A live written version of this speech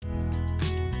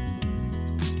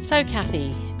So,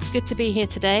 Kathy, good to be here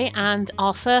today, and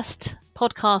our first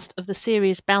podcast of the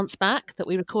series Bounce Back that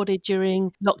we recorded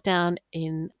during lockdown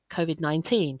in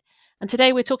COVID-19. And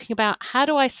today we're talking about how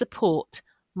do I support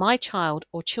my child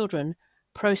or children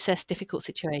process difficult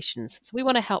situations. So, we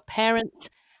want to help parents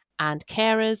and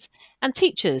carers and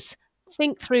teachers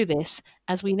think through this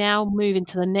as we now move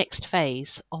into the next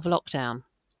phase of lockdown.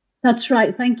 That's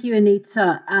right. Thank you,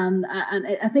 Anita. And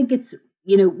I think it's,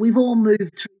 we've all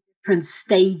moved through different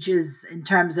stages in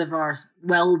terms of our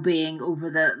well-being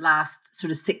over the last sort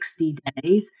of 60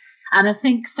 days. And I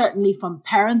think certainly from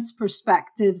parents'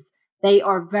 perspectives, they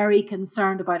are very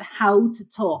concerned about how to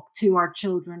talk to our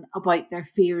children about their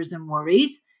fears and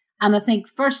worries. And I think,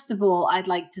 first of all, I'd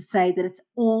like to say that it's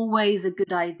always a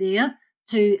good idea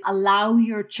to allow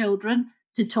your children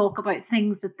to talk about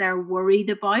things that they're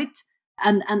worried about,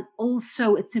 and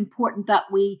also it's important that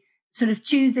we sort of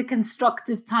choose a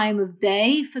constructive time of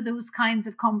day for those kinds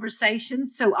of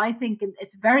conversations. So I think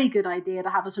it's a very good idea to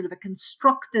have a sort of a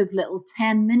constructive little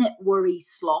 10-minute worry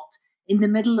slot in the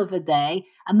middle of a day.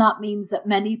 And that means that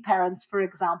many parents, for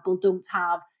example, don't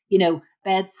have,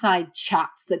 bedside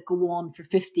chats that go on for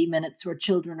 50 minutes where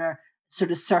children are sort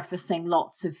of surfacing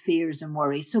lots of fears and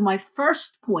worries. So my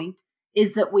first point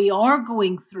is that we are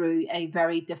going through a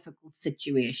very difficult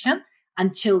situation,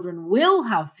 and children will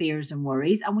have fears and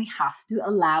worries, and we have to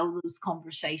allow those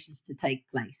conversations to take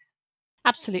place.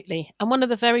 Absolutely. And one of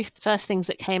the very first things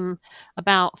that came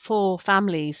about for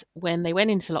families when they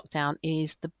went into lockdown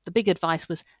is the big advice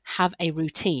was have a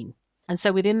routine. And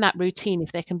so within that routine,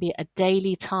 if there can be a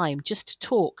daily time just to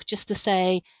talk, just to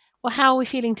say, well, how are we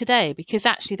feeling today? Because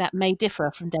actually that may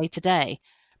differ from day to day,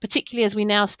 particularly as we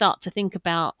now start to think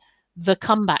about the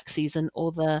comeback season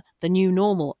or the new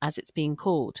normal, as it's being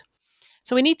called.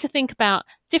 So we need to think about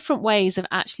different ways of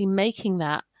actually making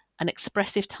that an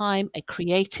expressive time, a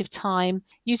creative time,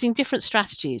 using different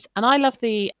strategies. And I love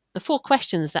the 4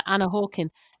 questions that Anna Hawken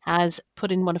has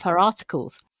put in one of her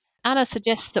articles. Anna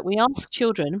suggests that we ask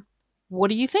children, what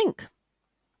do you think?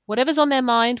 Whatever's on their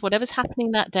mind, whatever's happening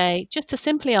that day, just to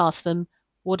simply ask them,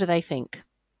 what do they think?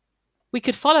 We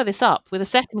could follow this up with a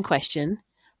second question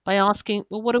by asking,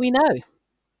 well, what do we know?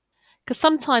 Because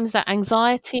sometimes that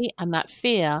anxiety and that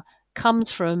fear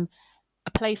comes from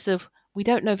a place of we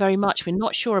don't know very much, we're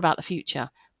not sure about the future.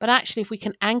 But actually, if we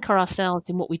can anchor ourselves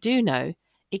in what we do know,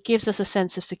 it gives us a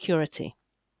sense of security.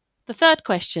 The third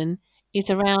question is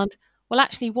around, well,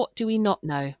 actually, what do we not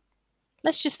know?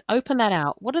 Let's just open that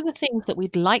out. What are the things that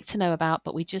we'd like to know about,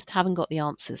 but we just haven't got the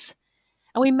answers?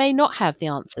 And we may not have the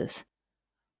answers,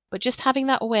 but just having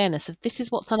that awareness of this is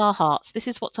what's on our hearts, this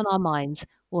is what's on our minds,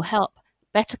 will help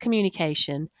better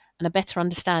communication and a better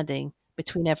understanding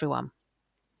between everyone.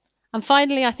 And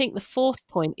finally, I think the fourth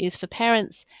point is for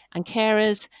parents and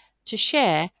carers to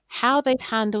share how they've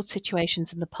handled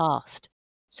situations in the past.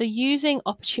 So, using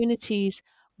opportunities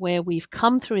where we've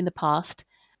come through in the past,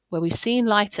 where we've seen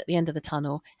light at the end of the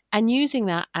tunnel, and using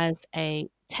that as a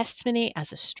testimony,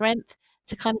 as a strength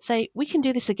to kind of say, we can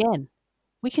do this again.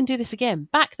 We can do this again.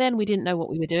 Back then, we didn't know what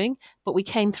we were doing, but we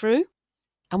came through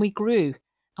and we grew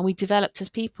and we developed as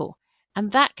people.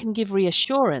 And that can give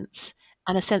reassurance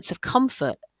and a sense of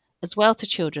comfort as well to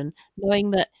children,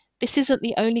 knowing that this isn't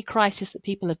the only crisis that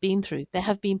people have been through. There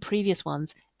have been previous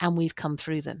ones and we've come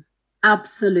through them.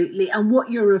 Absolutely. And what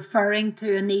you're referring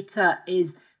to, Anita,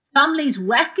 is families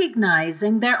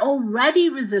recognizing they're already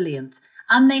resilient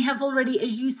and they have already,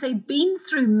 as you say, been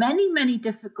through many, many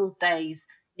difficult days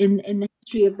in the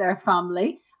history of their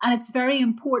family. And it's very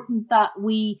important that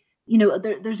we,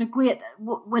 there's a great,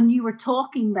 when you were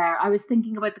talking there, I was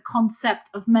thinking about the concept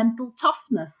of mental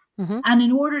toughness. Mm-hmm. And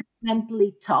in order to be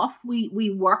mentally tough,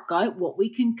 we work out what we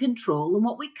can control and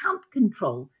what we can't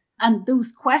control. And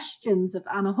those questions of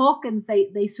Anna Hawkins,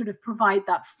 they sort of provide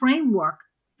that framework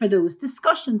for those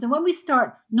discussions. And when we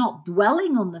start not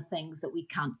dwelling on the things that we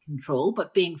can't control,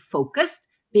 but being focused,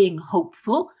 being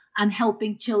hopeful, and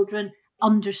helping children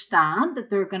understand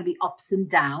that there are going to be ups and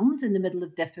downs in the middle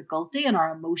of difficulty, and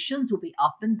our emotions will be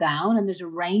up and down, and there's a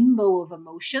rainbow of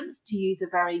emotions, to use a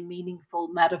very meaningful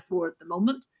metaphor at the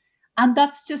moment. And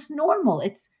that's just normal.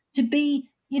 It's to be,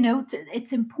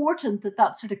 it's important that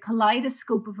that sort of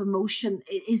kaleidoscope of emotion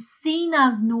is seen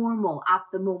as normal at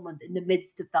the moment in the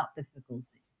midst of that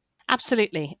difficulty.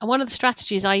 Absolutely. And one of the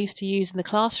strategies I used to use in the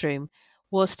classroom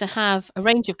was to have a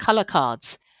range of color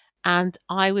cards. And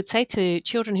I would say to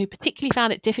children who particularly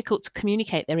found it difficult to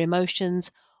communicate their emotions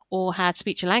or had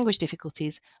speech and language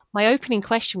difficulties, my opening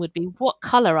question would be, what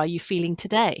color are you feeling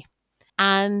today?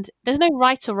 And there's no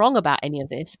right or wrong about any of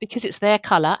this because it's their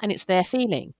color and it's their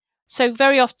feeling. So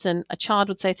very often a child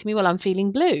would say to me, well, I'm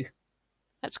feeling blue.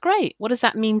 That's great. What does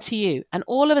that mean to you? And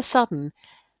all of a sudden,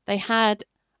 they had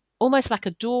almost like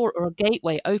a door or a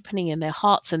gateway opening in their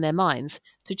hearts and their minds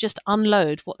to just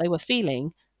unload what they were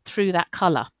feeling through that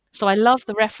color. So I love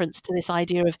the reference to this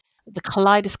idea of the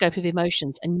kaleidoscope of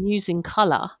emotions and using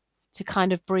color to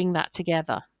kind of bring that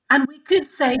together. And we could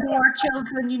say to our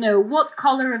children, what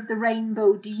color of the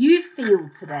rainbow do you feel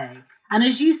today? And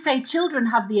as you say, children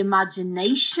have the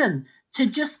imagination to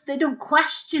just, they don't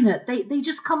question it. They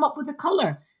just come up with a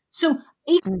color. So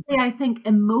Mm. equally, I think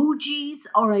emojis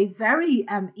are a very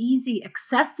easy,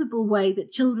 accessible way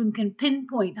that children can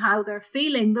pinpoint how they're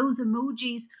feeling. Those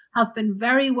emojis have been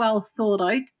very well thought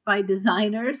out by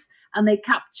designers, and they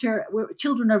capture,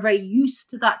 children are very used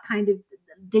to that kind of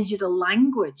digital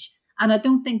language. And I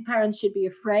don't think parents should be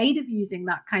afraid of using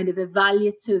that kind of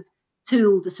evaluative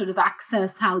tool to sort of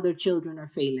access how their children are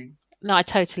feeling. No, I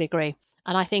totally agree.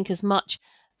 And I think as much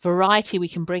variety we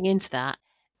can bring into that,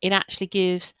 it actually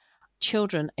gives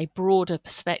children a broader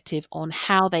perspective on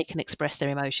how they can express their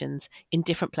emotions in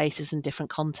different places and different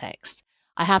contexts.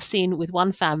 I have seen with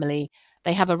one family,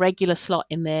 they have a regular slot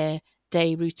in their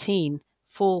day routine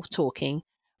for talking,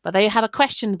 but they have a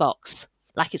question box,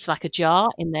 like it's like a jar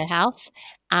in their house.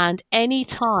 And any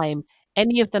time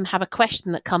any of them have a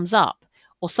question that comes up,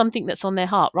 or something that's on their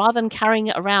heart, rather than carrying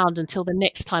it around until the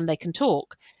next time they can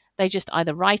talk, they just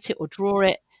either write it or draw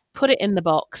it, put it in the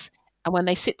box, and when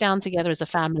they sit down together as a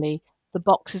family, the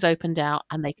box is opened out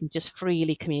and they can just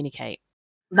freely communicate.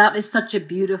 That is such a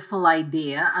beautiful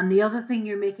idea. And the other thing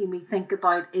you're making me think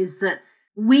about is that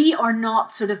we are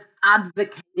not sort of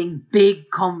advocating big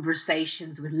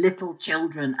conversations with little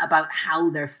children about how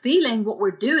they're feeling. What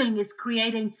we're doing is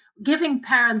giving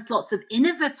parents lots of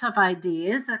innovative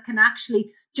ideas that can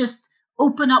actually just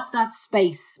open up that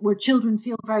space where children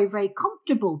feel very, very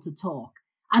comfortable to talk.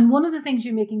 And one of the things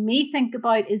you're making me think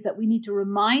about is that we need to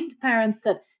remind parents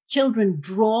that children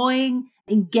drawing,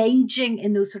 engaging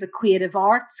in those sort of creative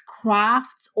arts,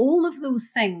 crafts, all of those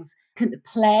things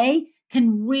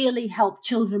can really help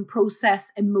children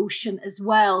process emotion as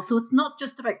well. So it's not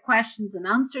just about questions and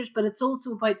answers, but it's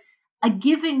also about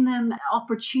giving them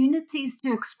opportunities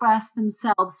to express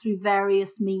themselves through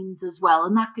various means as well.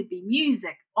 And that could be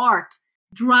music, art,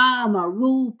 drama,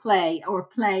 role play, or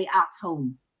play at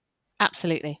home.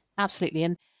 Absolutely. Absolutely.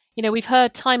 And, we've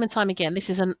heard time and time again, this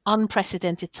is an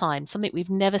unprecedented time, something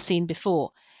we've never seen before.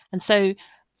 And so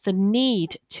the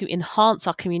need to enhance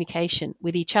our communication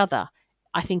with each other,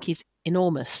 I think, is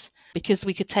enormous because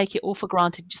we could take it all for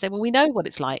granted. Just say, well, we know what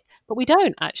it's like, but we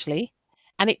don't actually.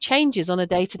 And it changes on a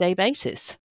day to day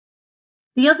basis.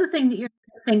 The other thing that you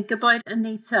think about,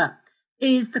 Anita,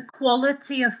 is the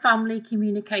quality of family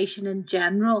communication in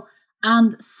general.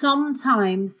 And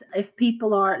sometimes, if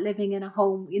people are living in a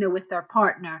home, with their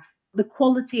partner, the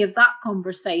quality of that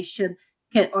conversation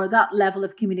or that level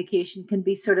of communication can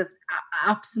be sort of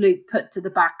absolute put to the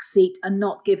back seat and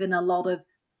not given a lot of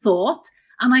thought.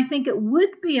 And I think it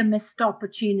would be a missed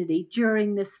opportunity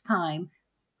during this time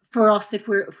for us, if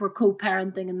we're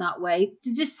co-parenting in that way,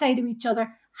 to just say to each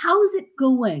other, how's it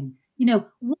going?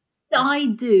 What did I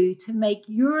do to make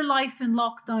your life in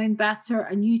lockdown better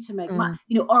and you to make my,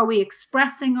 Mm. are we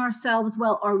expressing ourselves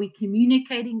well? Are we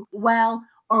communicating well?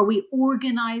 Are we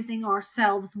organizing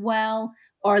ourselves well?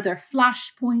 Are there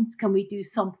flashpoints? Can we do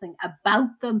something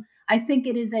about them? I think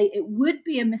it would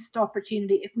be a missed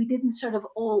opportunity if we didn't sort of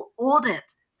all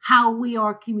audit how we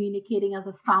are communicating as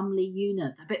a family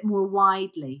unit a bit more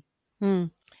widely.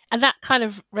 Mm. And that kind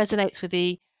of resonates with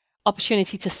the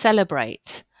opportunity to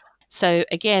celebrate. So,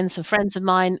 again, some friends of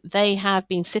mine, they have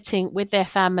been sitting with their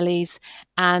families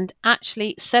and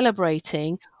actually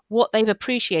celebrating what they've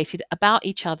appreciated about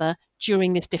each other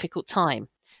during this difficult time.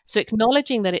 So,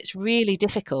 acknowledging that it's really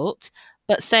difficult,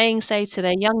 but saying, say, to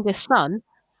their youngest son,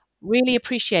 really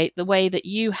appreciate the way that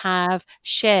you have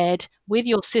shared with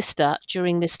your sister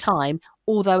during this time,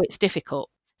 although it's difficult.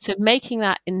 So making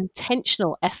that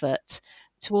intentional effort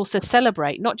to also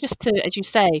celebrate, not just to, as you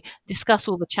say, discuss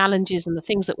all the challenges and the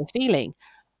things that we're feeling,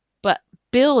 but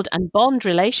build and bond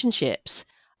relationships.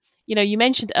 You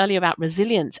mentioned earlier about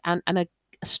resilience, and a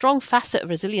strong facet of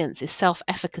resilience is self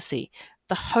efficacy,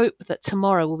 the hope that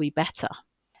tomorrow will be better.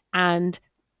 And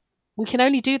we can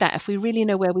only do that if we really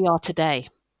know where we are today.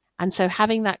 And so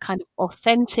having that kind of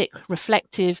authentic,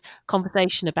 reflective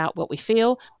conversation about what we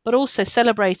feel, but also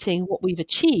celebrating what we've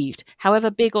achieved,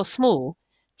 however big or small,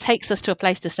 takes us to a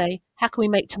place to say, how can we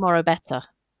make tomorrow better?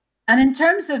 And in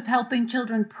terms of helping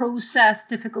children process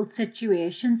difficult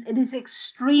situations, it is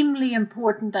extremely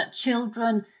important that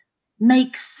children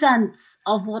make sense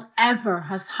of whatever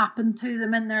has happened to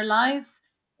them in their lives.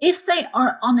 If they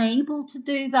are unable to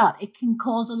do that, it can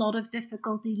cause a lot of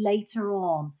difficulty later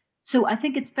on. So I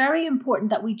think it's very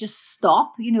important that we just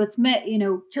stop.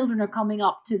 Children are coming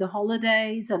up to the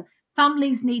holidays, and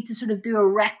families need to sort of do a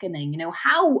reckoning.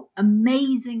 How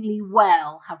amazingly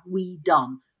well have we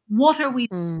done? What are we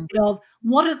Mm, proud of?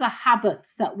 What are the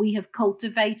habits that we have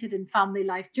cultivated in family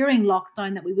life during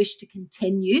lockdown that we wish to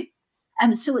continue?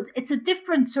 So it's a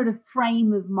different sort of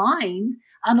frame of mind.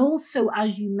 And also,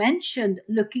 as you mentioned,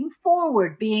 looking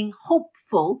forward, being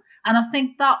hopeful. And I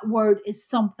think that word is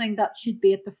something that should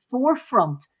be at the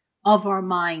forefront of our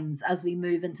minds as we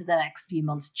move into the next few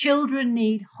months. Children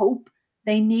need hope,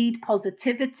 they need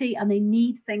positivity, and they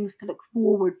need things to look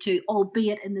forward to,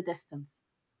 albeit in the distance.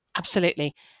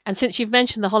 absolutely. And since you've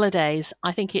mentioned the holidays,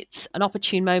 I think it's an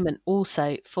opportune moment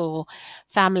also for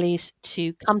families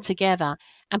to come together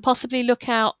and possibly look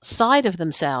outside of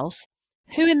themselves.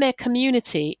 Who in their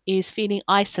community is feeling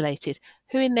isolated?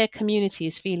 Who in their community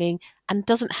is feeling and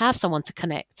doesn't have someone to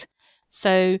connect?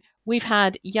 So we've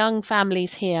had young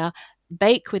families here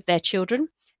bake with their children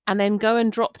and then go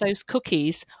and drop those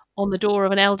cookies on the door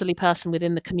of an elderly person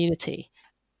within the community.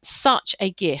 Such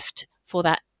a gift for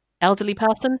that elderly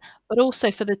person, but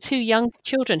also for the two young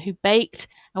children who baked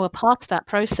and were part of that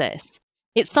process.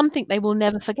 It's something they will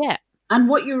never forget. And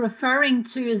what you're referring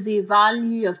to is the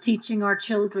value of teaching our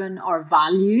children our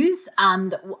values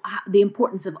and the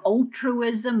importance of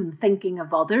altruism and thinking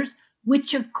of others,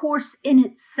 which, of course, in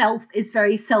itself is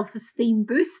very self esteem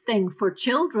boosting for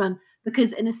children.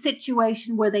 Because in a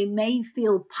situation where they may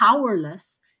feel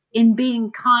powerless, in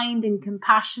being kind and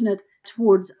compassionate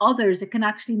towards others, it can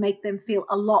actually make them feel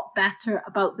a lot better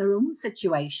about their own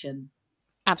situation.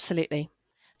 Absolutely.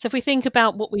 So if we think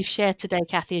about what we've shared today,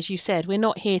 Kathy, as you said, we're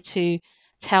not here to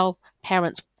tell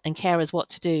parents and carers what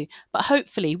to do, but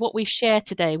hopefully what we've shared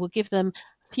today will give them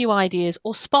a few ideas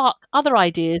or spark other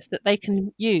ideas that they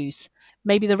can use.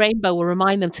 Maybe the rainbow will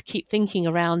remind them to keep thinking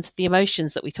around the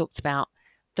emotions that we talked about,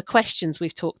 the questions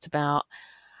we've talked about,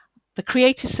 the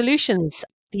creative solutions,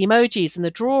 the emojis and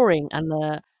the drawing and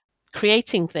the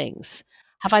creating things.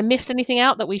 Have I missed anything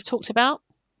out that we've talked about?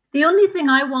 The only thing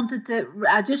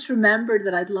I just remembered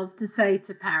that I'd love to say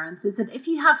to parents is that if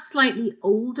you have slightly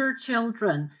older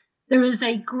children, there is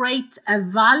a great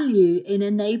value in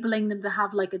enabling them to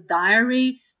have like a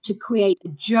diary, to create a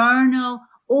journal.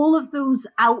 All of those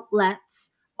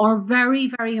outlets are very,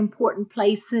 very important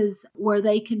places where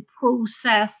they can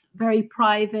process very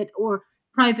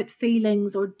private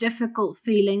feelings or difficult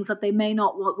feelings that they may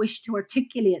not wish to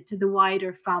articulate to the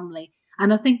wider family.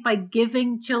 And I think by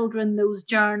giving children those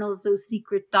journals, those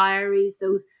secret diaries,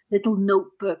 those little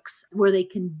notebooks where they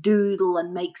can doodle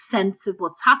and make sense of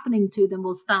what's happening to them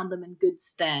will stand them in good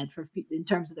stead in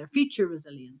terms of their future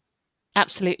resilience.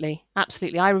 Absolutely,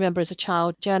 absolutely. I remember as a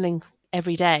child journaling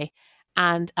every day,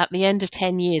 and at the end of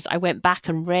 10 years, I went back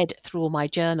and read through all my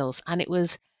journals, and it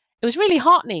was really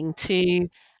heartening to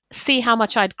see how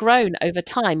much I'd grown over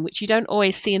time, which you don't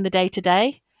always see in the day to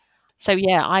day. So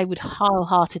yeah, I would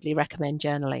wholeheartedly recommend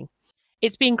journaling.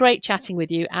 It's been great chatting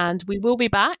with you, and we will be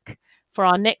back for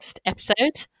our next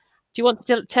episode. Do you want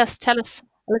to just tell us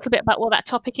a little bit about what that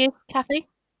topic is, Kathy?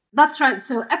 That's right.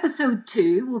 So episode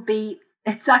 2 will be,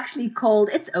 it's actually called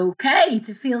It's Okay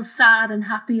to Feel Sad and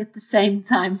Happy at the Same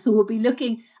Time. So we'll be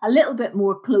looking a little bit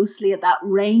more closely at that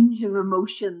range of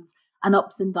emotions and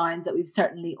ups and downs that we've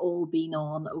certainly all been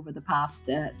on over the past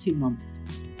 2 months.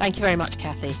 Thank you very much,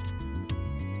 Kathy.